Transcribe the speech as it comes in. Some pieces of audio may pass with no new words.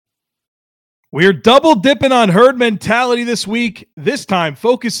We're double dipping on herd mentality this week, this time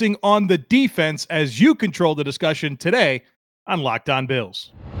focusing on the defense as you control the discussion today on Locked On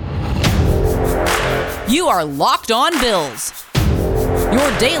Bills. You are Locked On Bills,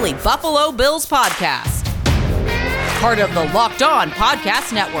 your daily Buffalo Bills podcast. Part of the Locked On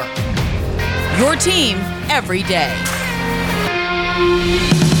Podcast Network, your team every day.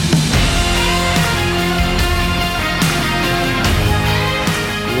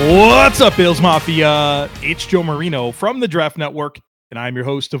 What's up, Bills Mafia? It's Joe Marino from the Draft Network, and I'm your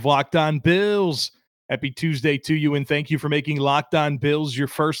host of Locked On Bills. Happy Tuesday to you, and thank you for making Locked On Bills your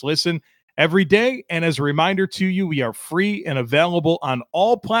first listen every day. And as a reminder to you, we are free and available on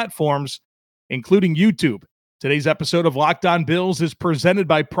all platforms, including YouTube. Today's episode of Locked On Bills is presented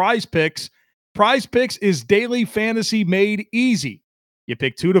by Prize Picks. Prize Picks is daily fantasy made easy. You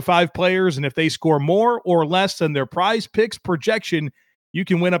pick 2 to 5 players, and if they score more or less than their Prize Picks projection, you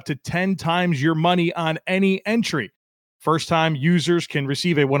can win up to 10 times your money on any entry. First-time users can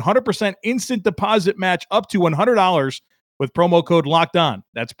receive a 100% instant deposit match up to $100 with promo code LOCKEDON.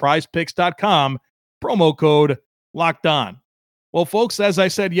 That's prizepicks.com, promo code LOCKEDON. Well, folks, as I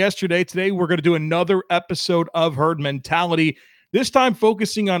said yesterday, today we're going to do another episode of Herd Mentality, this time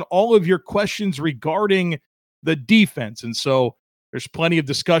focusing on all of your questions regarding the defense. And so there's plenty of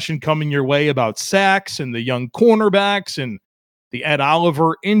discussion coming your way about sacks and the young cornerbacks and the Ed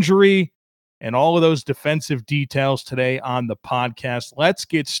Oliver injury, and all of those defensive details today on the podcast. Let's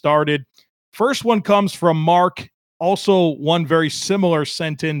get started. First one comes from Mark, also one very similar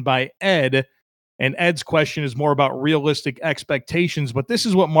sent in by Ed, and Ed's question is more about realistic expectations, but this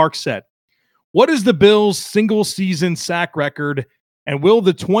is what Mark said. What is the Bills' single-season sack record, and will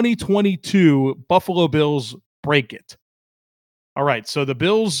the 2022 Buffalo Bills break it? All right, so the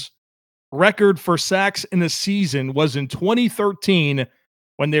Bills' record for sacks in a season was in 2013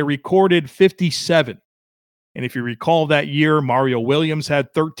 when they recorded 57. And if you recall that year, Mario Williams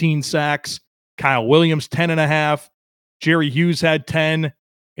had 13 sacks, Kyle Williams 10.5, Jerry Hughes had 10,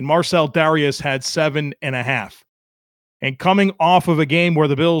 and Marcel Darius had 7.5. And coming off of a game where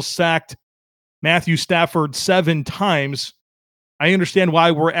the Bills sacked Matthew Stafford 7 times, I understand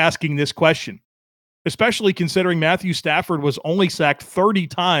why we're asking this question, especially considering Matthew Stafford was only sacked 30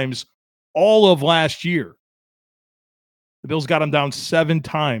 times all of last year. The Bills got him down 7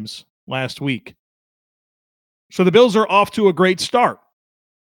 times last week. So the Bills are off to a great start.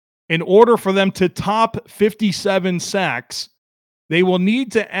 In order for them to top 57 sacks, they will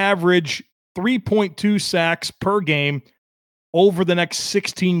need to average 3.2 sacks per game over the next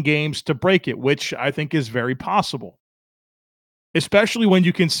 16 games to break it, which I think is very possible, especially when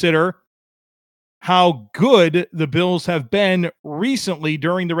you consider how good the Bills have been recently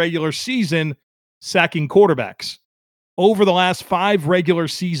during the regular season sacking quarterbacks. Over the last 5 regular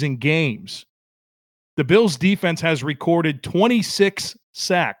season games, the Bills defense has recorded 26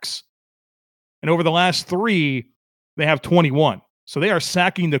 sacks. And over the last 3, they have 21. So they are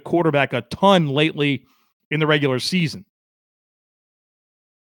sacking the quarterback a ton lately in the regular season.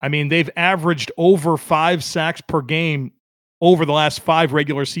 I mean, they've averaged over 5 sacks per game over the last 5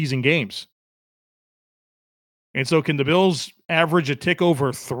 regular season games. And so can the Bills average a tick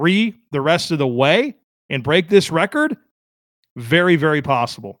over 3 the rest of the way and break this record? Very, very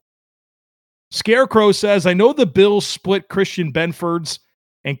possible. Scarecrow says, I know the Bills split Christian Benford's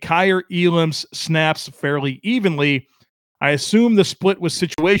and Kaiir Elam's snaps fairly evenly. I assume the split was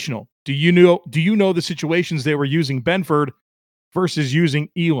situational. Do you know the situations they were using Benford versus using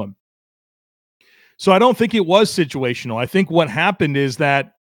Elam? So I don't think it was situational. I think what happened is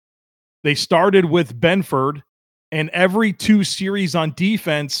that they started with Benford, and every 2 series on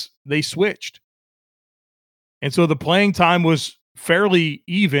defense, they switched. And so the playing time was fairly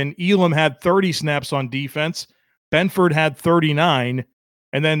even. Elam had 30 snaps on defense. Benford had 39.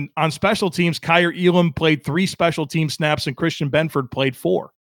 And then on special teams, Kaiir Elam played 3 special team snaps and Christian Benford played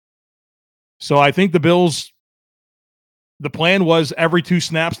 4. So I think the Bills, the plan was every 2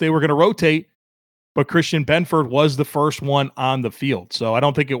 snaps they were going to rotate, but Christian Benford was the first one on the field. So I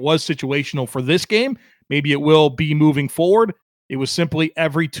don't think it was situational for this game. Maybe it will be moving forward. It was simply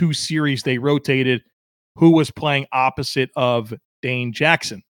every 2 series they rotated who was playing opposite of Dane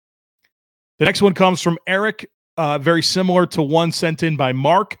Jackson. The next one comes from Eric, very similar to one sent in by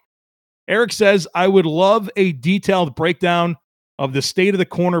Mark. Eric says, I would love a detailed breakdown of the state of the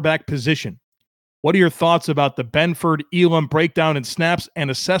cornerback position. What are your thoughts about the Benford Elam breakdown in snaps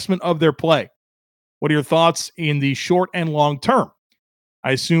and assessment of their play? What are your thoughts in the short and long term?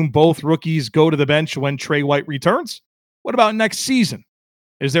 I assume both rookies go to the bench when Trey White returns. What about next season?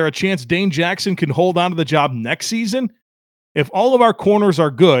 Is there a chance Dane Jackson can hold on to the job next season? If all of our corners are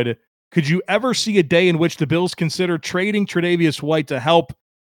good, Could you ever see a day in which the Bills consider trading Tre'Davious White to help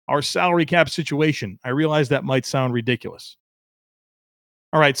our salary cap situation? I realize that might sound ridiculous.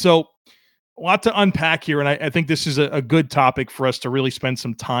 All right, so a lot to unpack here, and I think this is a good topic for us to really spend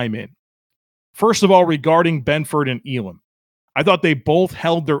some time in. First of all, regarding Benford and Elam, I thought they both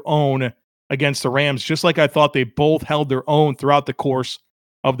held their own against the Rams, just like I thought they both held their own throughout the course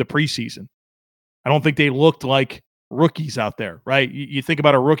of the preseason. I don't think they looked like rookies out there, right? You think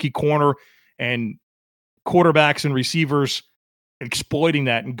about a rookie corner and quarterbacks and receivers exploiting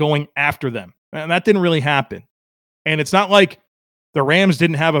that and going after them. And that didn't really happen. And it's not like the Rams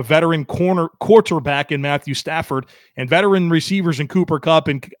didn't have a veteran quarterback in Matthew Stafford and veteran receivers in Cooper Kupp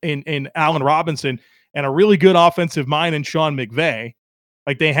and Allen Robinson and a really good offensive mind in Sean McVay.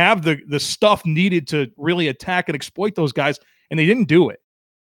 Like, they have the stuff needed to really attack and exploit those guys, and they didn't do it.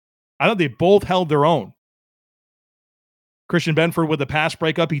 I thought they both held their own. Christian Benford with a pass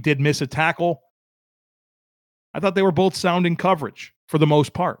breakup, he did miss a tackle. I thought they were both sound in coverage for the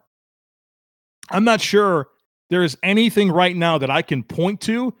most part. I'm not sure there is anything right now that I can point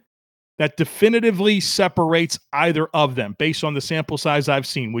to that definitively separates either of them based on the sample size I've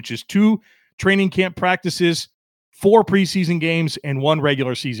seen, which is 2 training camp practices, 4 preseason games, and 1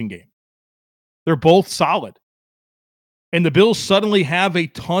 regular season game. They're both solid. And the Bills suddenly have a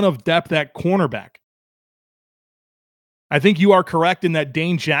ton of depth at cornerback. I think you are correct in that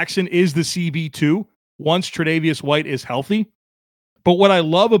Dane Jackson is the CB2 once Tre'Davious White is healthy. But what I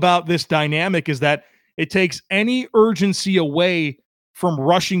love about this dynamic is that it takes any urgency away from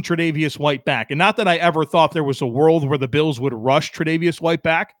rushing Tre'Davious White back. And not that I ever thought there was a world where the Bills would rush Tre'Davious White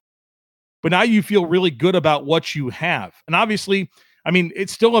back, but now you feel really good about what you have. And obviously, I mean,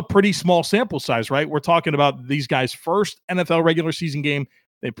 it's still a pretty small sample size, right? We're talking about these guys' first NFL regular season game.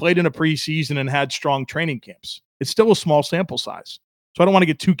 They played in a preseason and had strong training camps. It's still a small sample size. So I don't want to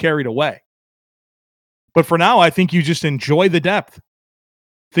get too carried away. But for now, I think you just enjoy the depth.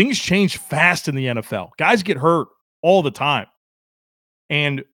 Things change fast in the NFL. Guys get hurt all the time.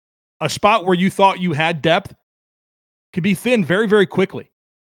 And a spot where you thought you had depth could be thin very, very quickly.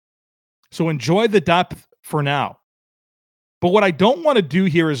 So enjoy the depth for now. But what I don't want to do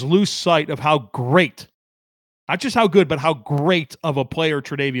here is lose sight of how great, not just how good, but how great of a player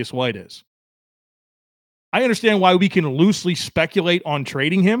Tre'Davious White is. I understand why we can loosely speculate on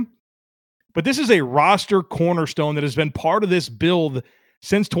trading him, but this is a roster cornerstone that has been part of this build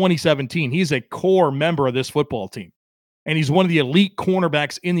since 2017. He's a core member of this football team, and he's one of the elite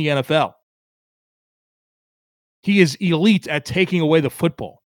cornerbacks in the NFL. He is elite at taking away the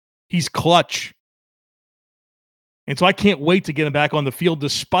football. He's clutch. And so I can't wait to get him back on the field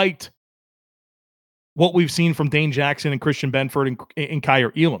despite what we've seen from Dane Jackson and Christian Benford and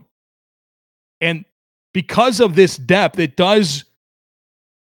Kaiir Elam. And because of this depth, it does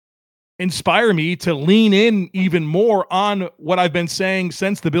inspire me to lean in even more on what I've been saying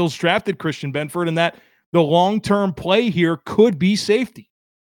since the Bills drafted Christian Benford, and that the long-term play here could be safety.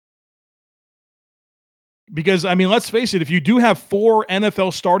 Because, I mean, let's face it, if you do have 4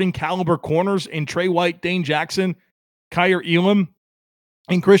 NFL starting caliber corners in Trey White, Dane Jackson, Kaiir Elam,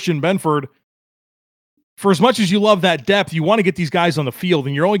 and Christian Benford, for as much as you love that depth, you want to get these guys on the field,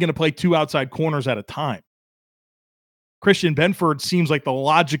 and you're only going to play 2 outside corners at a time. Christian Benford seems like the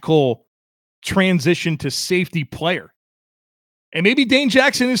logical transition to safety player. And maybe Dane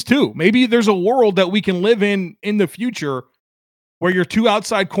Jackson is too. Maybe there's a world that we can live in the future where your 2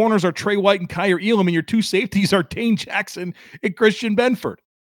 outside corners are Trey White and Kaiir Elam, and your 2 safeties are Dane Jackson and Christian Benford.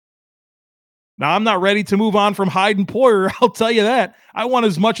 Now, I'm not ready to move on from Hyde and Poyer, I'll tell you that. I want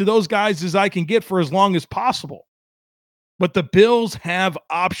as much of those guys as I can get for as long as possible. But the Bills have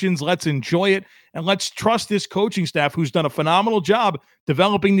options. Let's enjoy it, and let's trust this coaching staff who's done a phenomenal job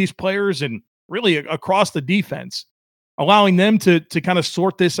developing these players and really across the defense, allowing them to kind of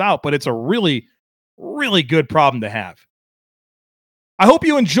sort this out. But it's a really, really good problem to have. I hope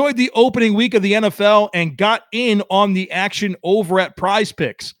you enjoyed the opening week of the NFL and got in on the action over at Prize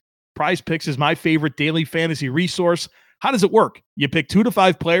Picks. Prize Picks is my favorite daily fantasy resource. How does it work? You pick 2 to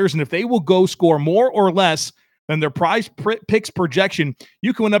 5 players, and if they will go score more or less than their Prize Picks projection,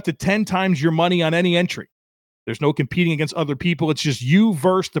 you can win up to 10 times your money on any entry. There's no competing against other people. It's just you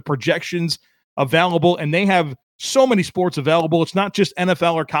versus the projections available, and they have so many sports available. It's not just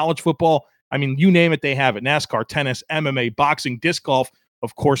NFL or college football. I mean, you name it, they have it. NASCAR, tennis, MMA, boxing, disc golf,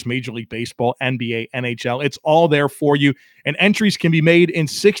 of course, Major League Baseball, NBA, NHL. It's all there for you. And entries can be made in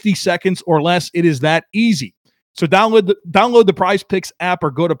 60 seconds or less. It is that easy. So download the Prize Picks app or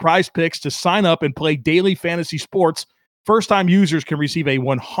go to Prize Picks to sign up and play daily fantasy sports. First-time users can receive a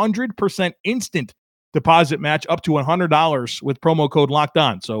 100% instant deposit match up to $100 with promo code Locked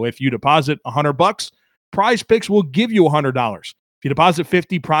On. So if you deposit $100, Prize Picks will give you $100. If you deposit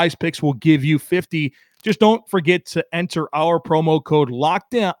 50, Prize Picks will give you 50. Just don't forget to enter our promo code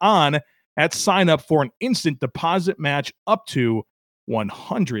Locked On at sign up for an instant deposit match up to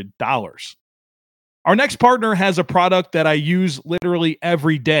 $100. Our next partner has a product that I use literally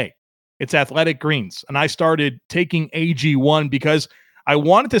every day. It's Athletic Greens, and I started taking AG1 because I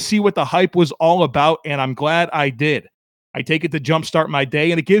wanted to see what the hype was all about, and I'm glad I did. I take it to jumpstart my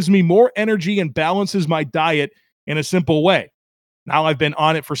day, and it gives me more energy and balances my diet in a simple way. Now I've been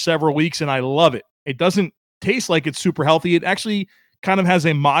on it for several weeks, and I love it. It doesn't taste like it's super healthy. It actually kind of has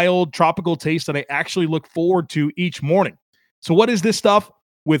a mild tropical taste that I actually look forward to each morning. So what is this stuff?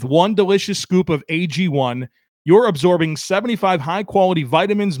 With one delicious scoop of AG1, you're absorbing 75 high-quality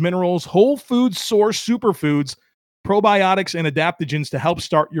vitamins, minerals, whole food source superfoods, probiotics, and adaptogens to help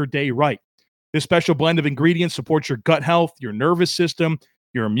start your day right. This special blend of ingredients supports your gut health, your nervous system,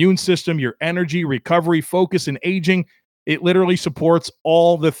 your immune system, your energy, recovery, focus, and aging. It literally supports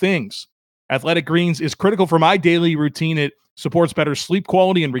all the things. Athletic Greens is critical for my daily routine. It supports better sleep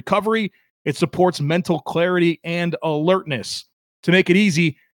quality and recovery. It supports mental clarity and alertness. To make it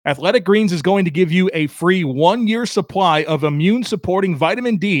easy, Athletic Greens is going to give you a free 1-year supply of immune-supporting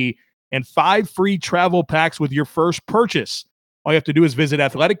vitamin D and 5 free travel packs with your first purchase. All you have to do is visit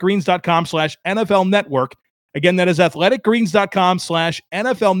athleticgreens.com/NFL Network. Again, that is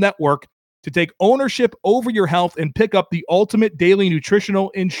athleticgreens.com/NFL Network to take ownership over your health and pick up the ultimate daily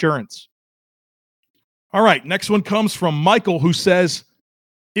nutritional insurance. All right, next one comes from Michael, who says,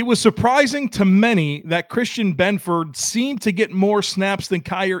 it was surprising to many that Christian Benford seemed to get more snaps than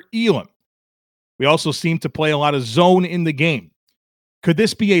Kaiir Elam. We also seem to play a lot of zone in the game. Could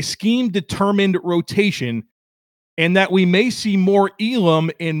this be a scheme-determined rotation and that we may see more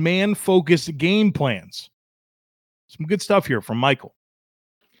Elam in man-focused game plans? Some good stuff here from Michael.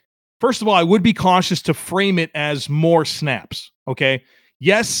 First of all, I would be cautious to frame it as more snaps, okay?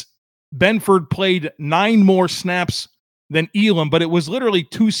 Yes, Benford played 9 more snaps than Elam, but it was literally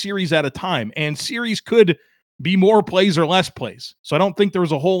 2 series at a time, and series could be more plays or less plays. So I don't think there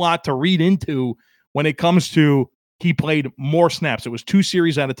was a whole lot to read into when it comes to he played more snaps. It was 2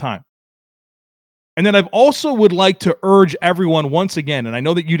 series at a time. And then I've also would like to urge everyone once again, and I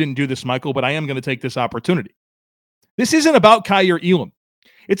know that you didn't do this, Michael, but I am going to take this opportunity. This isn't about Kaiir Elam.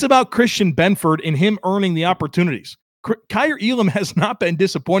 It's about Christian Benford and him earning the opportunities. Kaiir Elam has not been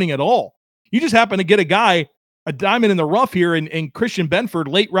disappointing at all. You just happen to get a guy, a diamond in the rough here in Christian Benford,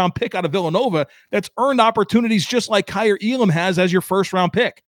 late round pick out of Villanova, that's earned opportunities just like Kaiir Elam has as your first round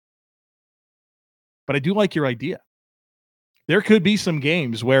pick. But I do like your idea. There could be some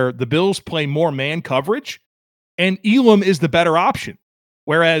games where the Bills play more man coverage and Elam is the better option.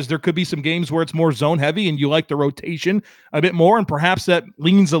 Whereas there could be some games where it's more zone heavy and you like the rotation a bit more, and perhaps that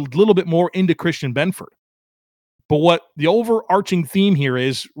leans a little bit more into Christian Benford. But what the overarching theme here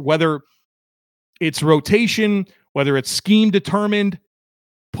is, whether it's rotation, whether it's scheme determined,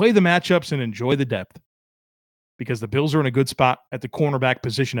 play the matchups and enjoy the depth, because the Bills are in a good spot at the cornerback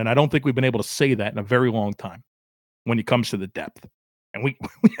position. And I don't think we've been able to say that in a very long time when it comes to the depth. And we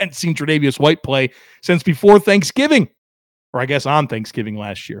hadn't seen Tre'Davious White play since before Thanksgiving, or I guess on Thanksgiving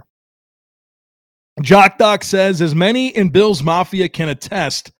last year. Jock Doc says, as many in Bills Mafia can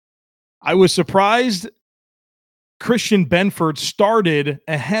attest, I was surprised Christian Benford started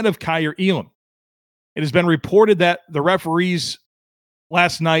ahead of Kaiir Elam. It has been reported that the referees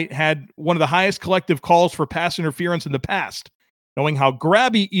last night had one of the highest collective calls for pass interference in the past. Knowing how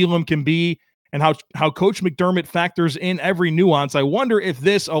grabby Elam can be and how Coach McDermott factors in every nuance, I wonder if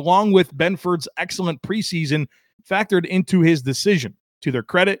this, along with Benford's excellent preseason, factored into his decision. To their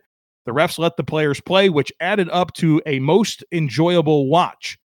credit, the refs let the players play, which added up to a most enjoyable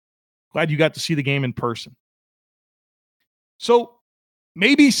watch. Glad you got to see the game in person. So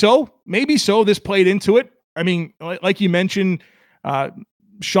maybe this played into it. I mean, like you mentioned,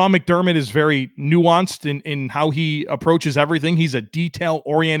 Sean McDermott is very nuanced in how he approaches everything. He's a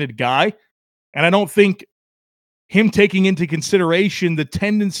detail-oriented guy. And I don't think him taking into consideration the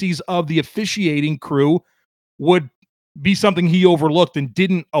tendencies of the officiating crew would be something he overlooked and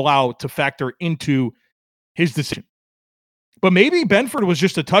didn't allow to factor into his decision. But maybe Benford was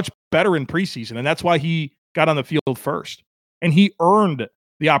just a touch better in preseason, and that's why he got on the field first. And he earned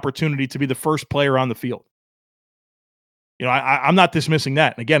the opportunity to be the first player on the field. You know, I'm not dismissing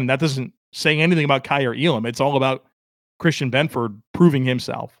that. And again, that doesn't say anything about Kaiir Elam. It's all about Christian Benford proving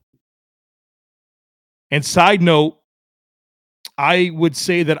himself. And side note, I would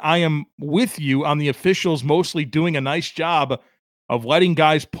say that I am with you on the officials mostly doing a nice job of letting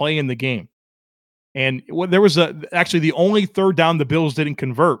guys play in the game. And there was actually the only third down the Bills didn't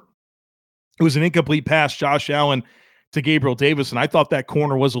convert. It was an incomplete pass, Josh Allen to Gabriel Davis. And I thought that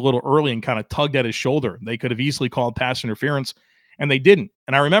corner was a little early and kind of tugged at his shoulder. They could have easily called pass interference, and they didn't.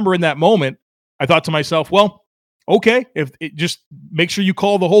 And I remember in that moment, I thought to myself, well, okay, if it just make sure you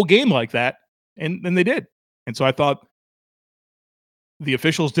call the whole game like that. And then they did. And so I thought the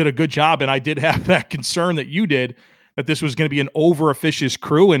officials did a good job. And I did have that concern that you did, that this was going to be an over-officious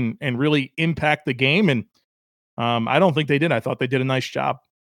crew and really impact the game. And I don't think they did. I thought they did a nice job.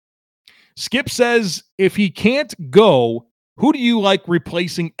 Skip says, if he can't go, who do you like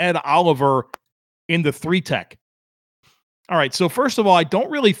replacing Ed Oliver in the 3-tech? All right, so first of all, I don't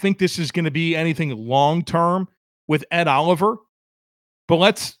really think this is going to be anything long-term with Ed Oliver, but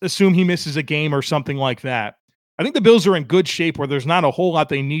let's assume he misses a game or something like that. I think the Bills are in good shape where there's not a whole lot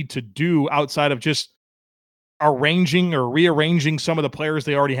they need to do outside of just arranging or rearranging some of the players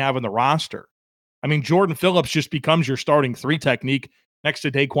they already have in the roster. I mean, Jordan Phillips just becomes your starting 3 technique next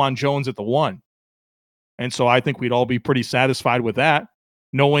to Daquan Jones at the 1. And so I think we'd all be pretty satisfied with that,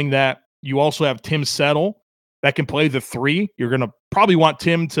 knowing that you also have Tim Settle that can play the 3. You're going to probably want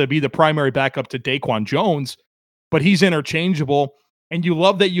Tim to be the primary backup to Daquan Jones, but he's interchangeable. And you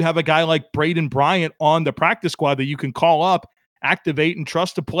love that you have a guy like Braden Bryant on the practice squad that you can call up, activate, and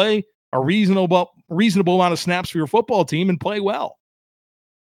trust to play a reasonable amount of snaps for your football team and play well.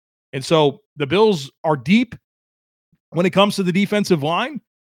 And so the Bills are deep when it comes to the defensive line.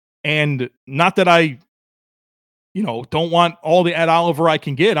 And not that I, don't want all the Ed Oliver I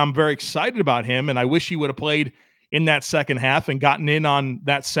can get. I'm very excited about him, and I wish he would have played in that second half and gotten in on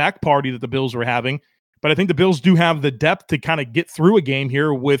that sack party that the Bills were having. But I think the Bills do have the depth to kind of get through a game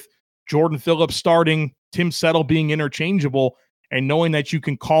here with Jordan Phillips starting, Tim Settle being interchangeable, and knowing that you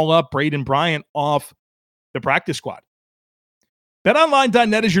can call up Braden Bryant off the practice squad.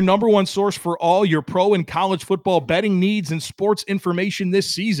 BetOnline.net is your number one source for all your pro and college football betting needs and sports information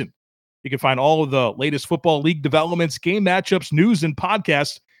this season. You can find all of the latest football league developments, game matchups, news, and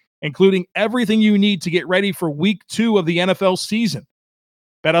podcasts, including everything you need to get ready for week 2 of the NFL season.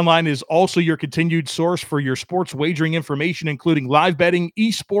 BetOnline is also your continued source for your sports wagering information, including live betting,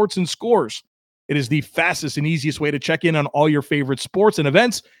 esports, and scores. It is the fastest and easiest way to check in on all your favorite sports and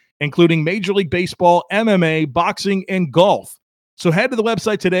events, including Major League Baseball, MMA, boxing, and golf. So head to the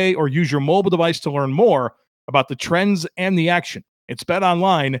website today or use your mobile device to learn more about the trends and the action. It's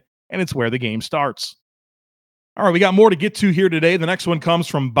BetOnline, and it's where the game starts. All right, we got more to get to here today. The next one comes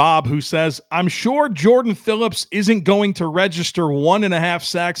from Bob, who says, I'm sure Jordan Phillips isn't going to register 1.5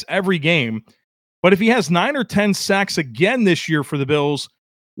 sacks every game, but if he has 9 or 10 sacks again this year for the Bills,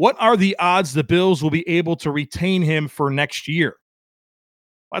 what are the odds the Bills will be able to retain him for next year?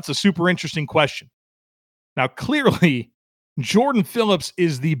 That's a super interesting question. Now, clearly, Jordan Phillips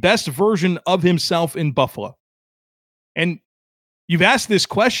is the best version of himself in Buffalo. And you've asked this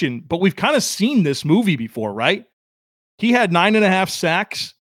question, but we've kind of seen this movie before, right? He had 9.5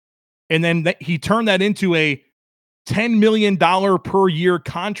 sacks, and then he turned that into a $10 million per year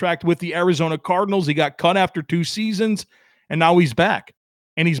contract with the Arizona Cardinals. He got cut after 2 seasons, and now he's back.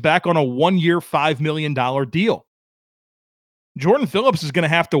 And he's back on a 1-year, $5 million deal. Jordan Phillips is going to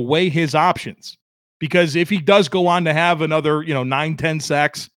have to weigh his options, because if he does go on to have another, 9, 10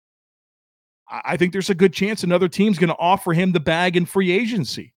 sacks, I think there's a good chance another team's going to offer him the bag in free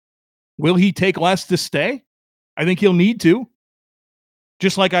agency. Will he take less to stay? I think he'll need to.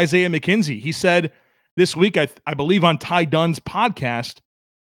 Just like Isaiah McKenzie. He said this week, I believe on Ty Dunn's podcast,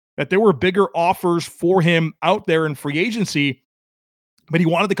 that there were bigger offers for him out there in free agency, but he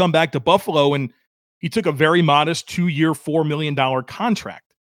wanted to come back to Buffalo, and he took a very modest 2-year, $4 million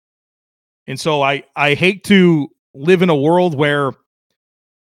contract. And so I hate to live in a world where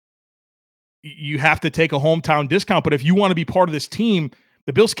you have to take a hometown discount, but if you want to be part of this team,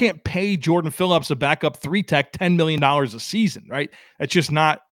 the Bills can't pay Jordan Phillips, a backup 3-tech, $10 million a season, right? That's just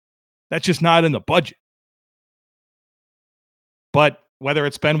not in the budget. But whether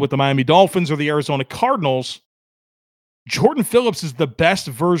it's been with the Miami Dolphins or the Arizona Cardinals, Jordan Phillips is the best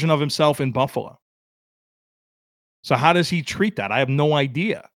version of himself in Buffalo. So how does he treat that? I have no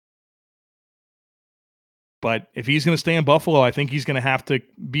idea. But if he's going to stay in Buffalo, I think he's going to have to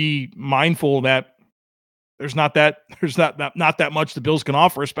be mindful that there's not that much the Bills can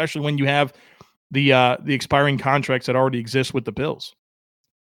offer, especially when you have the expiring contracts that already exist with the Bills.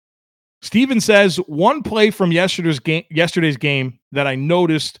 Steven says, one play from yesterday's game that I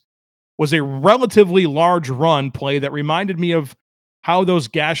noticed was a relatively large run play that reminded me of how those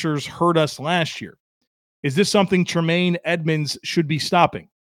gashers hurt us last year. Is this something Tremaine Edmunds should be stopping?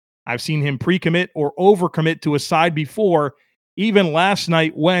 I've seen him pre-commit or overcommit to a side before, even last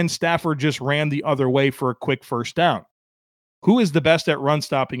night when Stafford just ran the other way for a quick first down. Who is the best at run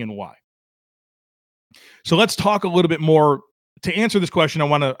stopping and why? So let's talk a little bit more. To answer this question, I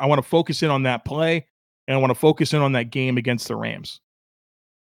want to focus in on that play, and I want to focus in on that game against the Rams.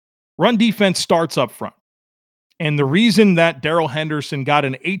 Run defense starts up front. And the reason that Darrell Henderson got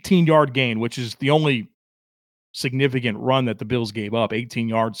an 18-yard gain, which is the only significant run that the Bills gave up, 18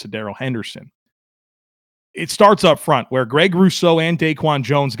 yards to Darrell Henderson, it starts up front where Greg Rousseau and Daquan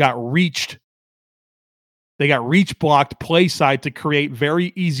Jones got reached. They got reach blocked play side to create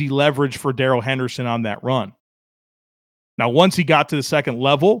very easy leverage for Darrell Henderson on that run. Now, once he got to the second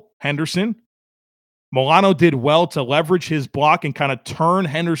level, Henderson, Milano did well to leverage his block and kind of turn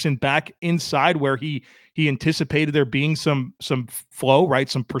Henderson back inside where he anticipated there being some flow, right?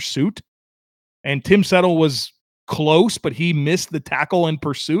 Some pursuit. And Tim Settle was close, but he missed the tackle in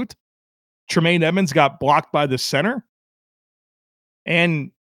pursuit. Tremaine Edmonds got blocked by the center.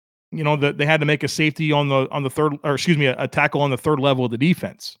 And, you know, they had to make a safety on the third, or excuse me, a tackle on the third level of the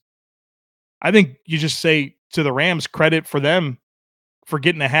defense. I think you just say to the Rams, credit for them for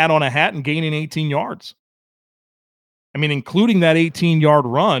getting a hat on a hat and gaining 18 yards. I mean, including that 18-yard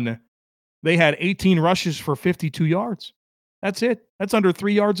run, they had 18 rushes for 52 yards. That's it. That's under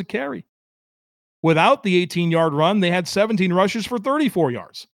 3 yards a carry. Without the 18-yard run, they had 17 rushes for 34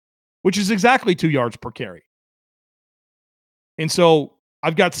 yards, which is exactly 2 yards per carry. And so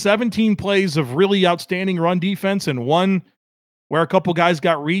I've got 17 plays of really outstanding run defense and one where a couple guys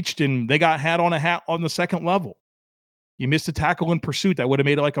got reached and they got hat on the second level. You missed a tackle in pursuit. That would have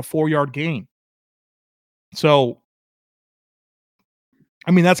made it like a 4-yard gain. So,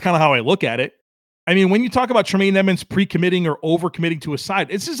 I mean, that's kind of how I look at it. I mean, when you talk about Tremaine Edmonds pre-committing or over-committing to a side,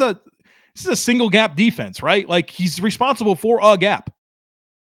 this is a single gap defense, right? Like, he's responsible for a gap.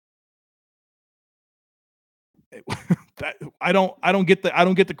 I don't get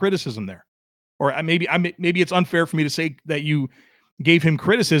the criticism there. Or maybe it's unfair for me to say that you gave him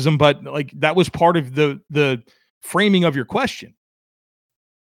criticism, but like that was part of the framing of your question.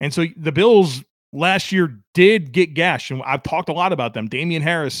 And so the Bills last year did get gashed, and I've talked a lot about them. Damian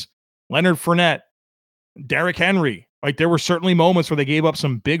Harris, Leonard Fournette, Derrick Henry. Like, there were certainly moments where they gave up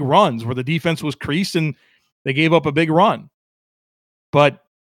some big runs where the defense was creased and they gave up a big run. But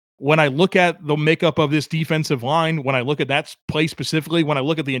when I look at the makeup of this defensive line, when I look at that play specifically, when I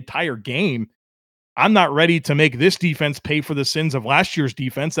look at the entire game, I'm not ready to make this defense pay for the sins of last year's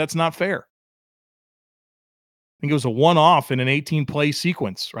defense. That's not fair. I think it was a one-off in an 18-play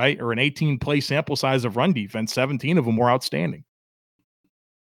sequence, right? Or an 18-play sample size of run defense. 17 of them were outstanding.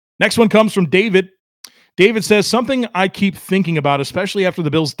 Next one comes from David. David says, something I keep thinking about, especially after the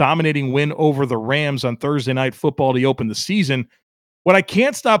Bills' dominating win over the Rams on Thursday Night Football to open the season, what I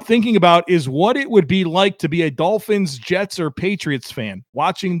can't stop thinking about is what it would be like to be a Dolphins, Jets, or Patriots fan,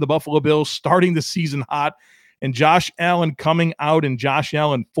 watching the Buffalo Bills starting the season hot and Josh Allen coming out in Josh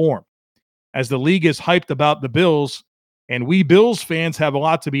Allen form. As the league is hyped about the Bills, and we Bills fans have a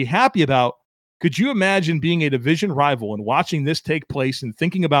lot to be happy about, could you imagine being a division rival and watching this take place and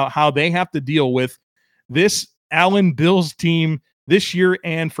thinking about how they have to deal with this Allen Bills team this year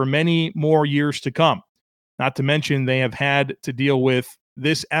and for many more years to come? Not to mention they have had to deal with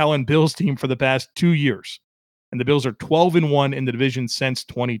this Allen Bills team for the past 2 years. And the Bills are 12-1 in the division since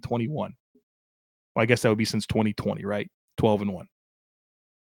 2021. Well, I guess that would be since 2020, right? 12-1.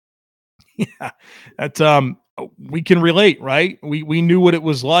 Yeah, that's we can relate, right? We knew what it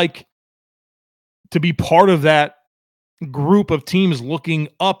was like to be part of that group of teams looking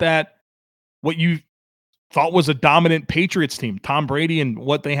up at what you thought was a dominant Patriots team, Tom Brady and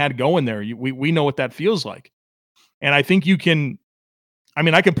what they had going there. We know what that feels like. And I think I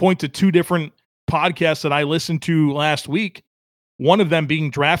can point to 2 different podcasts that I listened to last week. One of them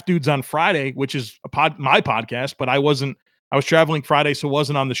being Draft Dudes on Friday, which is my podcast, but I was traveling Friday, so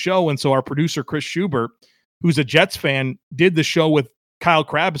wasn't on the show. And so our producer, Chris Schubert, who's a Jets fan, did the show with Kyle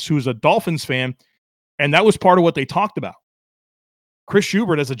Krabs, who's a Dolphins fan. And that was part of what they talked about. Chris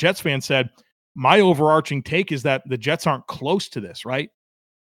Schubert, as a Jets fan, said, my overarching take is that the Jets aren't close to this, right?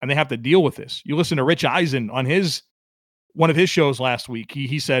 And they have to deal with this. You listen to Rich Eisen on one of his shows last week.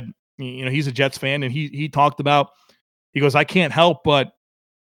 He said, you know, he's a Jets fan, and he talked about, he goes, I can't help but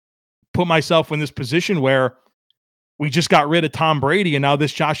put myself in this position where we just got rid of Tom Brady, and now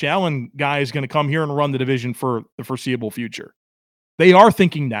this Josh Allen guy is going to come here and run the division for the foreseeable future. They are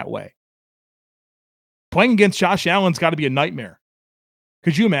thinking that way. Playing against Josh Allen's got to be a nightmare.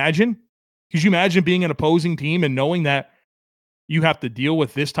 Could you imagine? Could you imagine being an opposing team and knowing that you have to deal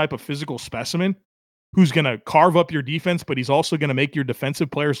with this type of physical specimen who's going to carve up your defense, but he's also going to make your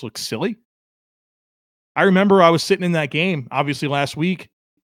defensive players look silly? I remember I was sitting in that game, obviously last week,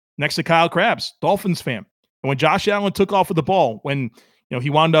 next to Kyle Krabs, Dolphins fan. And when Josh Allen took off with the ball, when he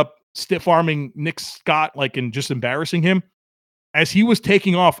wound up stiff arming Nick Scott, and just embarrassing him, as he was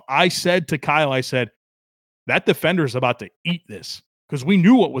taking off, I said to Kyle, I said, that defender is about to eat this, because we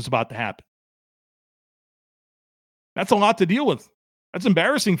knew what was about to happen. That's a lot to deal with. That's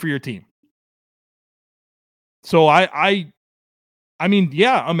embarrassing for your team. So I mean,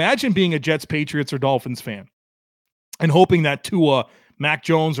 yeah, imagine being a Jets, Patriots, or Dolphins fan and hoping that Tua, Mac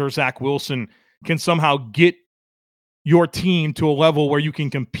Jones, or Zach Wilson can somehow get your team to a level where you can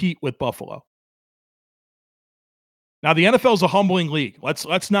compete with Buffalo. Now, the NFL is a humbling league.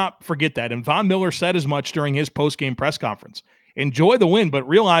 Let's not forget that. And Von Miller said as much during his post-game press conference. Enjoy the win, but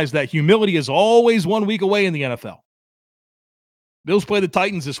realize that humility is always 1 week away in the NFL. Bills play the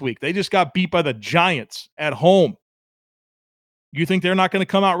Titans this week. They just got beat by the Giants at home. You think they're not going to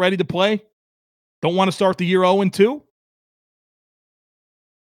come out ready to play? Don't want to start the year 0-2?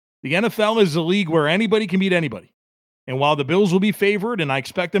 The NFL is a league where anybody can beat anybody. And while the Bills will be favored, and I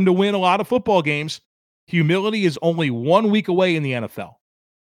expect them to win a lot of football games, humility is only 1 week away in the NFL.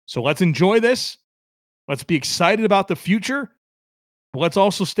 So let's enjoy this. Let's be excited about the future. But let's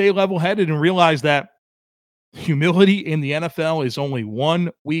also stay level-headed and realize that humility in the NFL is only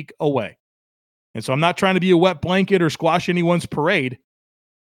 1 week away. And so I'm not trying to be a wet blanket or squash anyone's parade,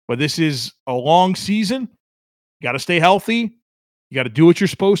 but this is a long season. You got to stay healthy. You got to do what you're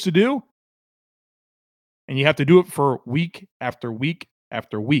supposed to do. And you have to do it for week after week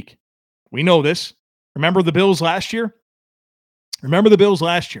after week. We know this. Remember the Bills last year?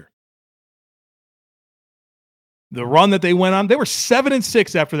 The run that they went on, they were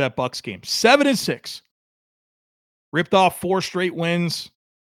 7-6 after that Bucs game. 7-6. Ripped off 4 straight wins.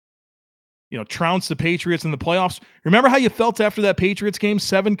 Trounced the Patriots in the playoffs. Remember how you felt after that Patriots game?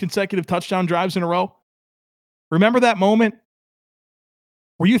 7 consecutive touchdown drives in a row. Remember that moment?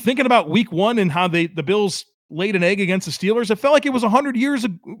 Were you thinking about week 1 and how the Bills laid an egg against the Steelers? It felt like it was 100 years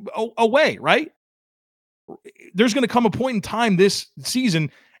away, right? There's going to come a point in time this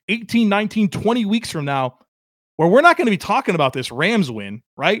season, 18, 19, 20 weeks from now, where we're not going to be talking about this Rams win,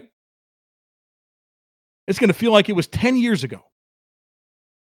 right? It's going to feel like it was 10 years ago.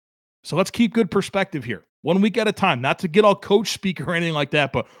 So let's keep good perspective here. 1 week at a time, not to get all coach speak or anything like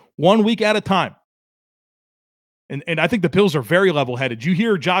that, but 1 week at a time. And I think the Bills are very level-headed. You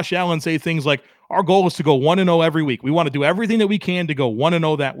hear Josh Allen say things like, our goal is to go 1-0 every week. We want to do everything that we can to go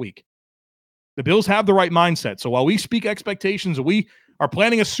 1-0 that week. The Bills have the right mindset. So while we speak expectations and we are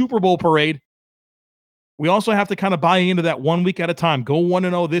planning a Super Bowl parade, we also have to kind of buy into that 1 week at a time. Go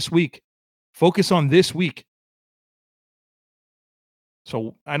 1-0 this week. Focus on this week.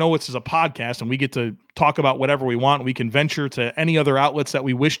 So I know this is a podcast and we get to talk about whatever we want. We can venture to any other outlets that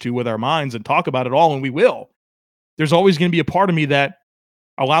we wish to with our minds and talk about it all, and we will. There's always going to be a part of me that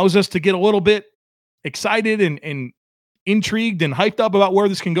allows us to get a little bit excited and intrigued and hyped up about where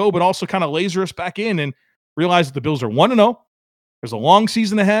this can go, but also kind of laser us back in and realize that the Bills are 1-0. There's a long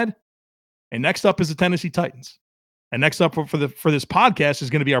season ahead. And next up is the Tennessee Titans. And next up for this podcast is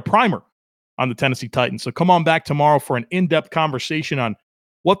going to be our primer on the Tennessee Titans. So come on back tomorrow for an in-depth conversation on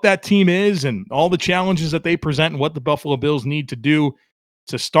what that team is and all the challenges that they present and what the Buffalo Bills need to do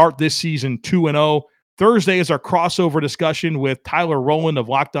to start this season 2-0. Thursday is our crossover discussion with Tyler Rowland of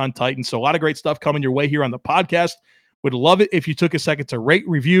Locked On Titans. So a lot of great stuff coming your way here on the podcast. Would love it if you took a second to rate,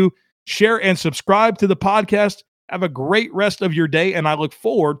 review, share, and subscribe to the podcast. Have a great rest of your day, and I look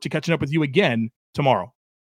forward to catching up with you again tomorrow.